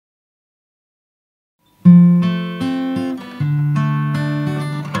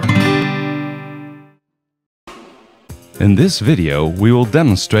In this video, we will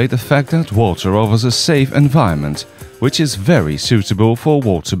demonstrate the fact that water offers a safe environment, which is very suitable for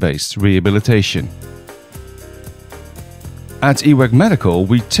water-based rehabilitation. At EWAC Medical,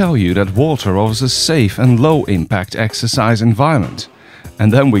 we tell you that water offers a safe and low-impact exercise environment.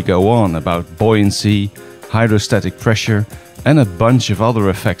 And then we go on about buoyancy, hydrostatic pressure, and a bunch of other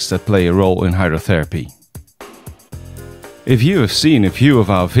effects that play a role in hydrotherapy. If you have seen a few of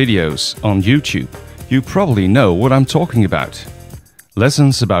our videos on YouTube, you probably know what I'm talking about.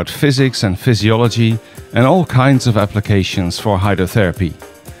 Lessons about physics and physiology and all kinds of applications for hydrotherapy.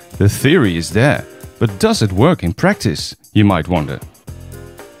 The theory is there, but does it work in practice, you might wonder.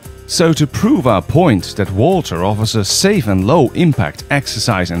 So to prove our point that water offers a safe and low-impact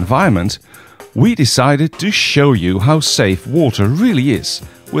exercise environment, we decided to show you how safe water really is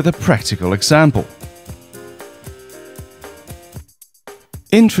with a practical example.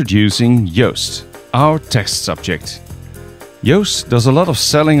 Introducing Joost, our test subject. Joost does a lot of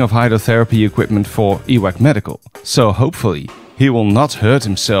selling of hydrotherapy equipment for EWAC Medical, so hopefully he will not hurt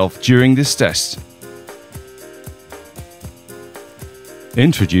himself during this test.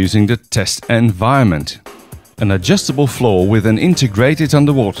 Introducing the test environment. An adjustable floor with an integrated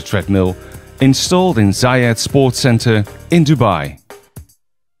underwater treadmill installed in Zayed Sports Center in Dubai.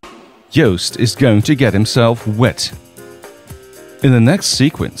 Joost is going to get himself wet. In the next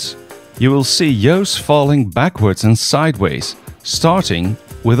sequence, you will see Joost falling backwards and sideways, starting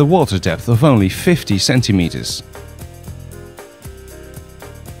with a water depth of only 50 centimeters.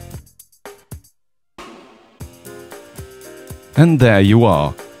 And there you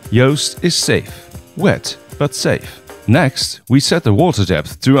are, Joost is safe, wet but safe. Next, we set the water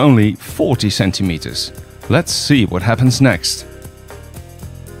depth to only 40 centimeters. Let's see what happens next.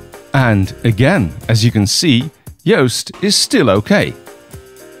 And again, as you can see, Joost is still okay.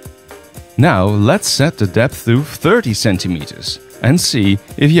 Now let's set the depth to 30 centimeters and see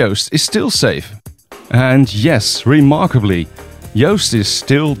if Joost is still safe. And yes, remarkably, Joost is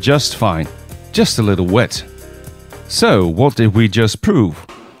still just fine, just a little wet. So what did we just prove?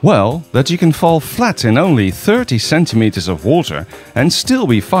 Well, that you can fall flat in only 30 centimeters of water and still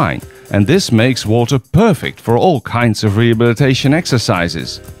be fine, and this makes water perfect for all kinds of rehabilitation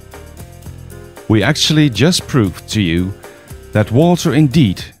exercises. We actually just proved to you that water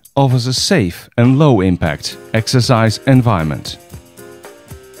indeed offers a safe and low-impact exercise environment.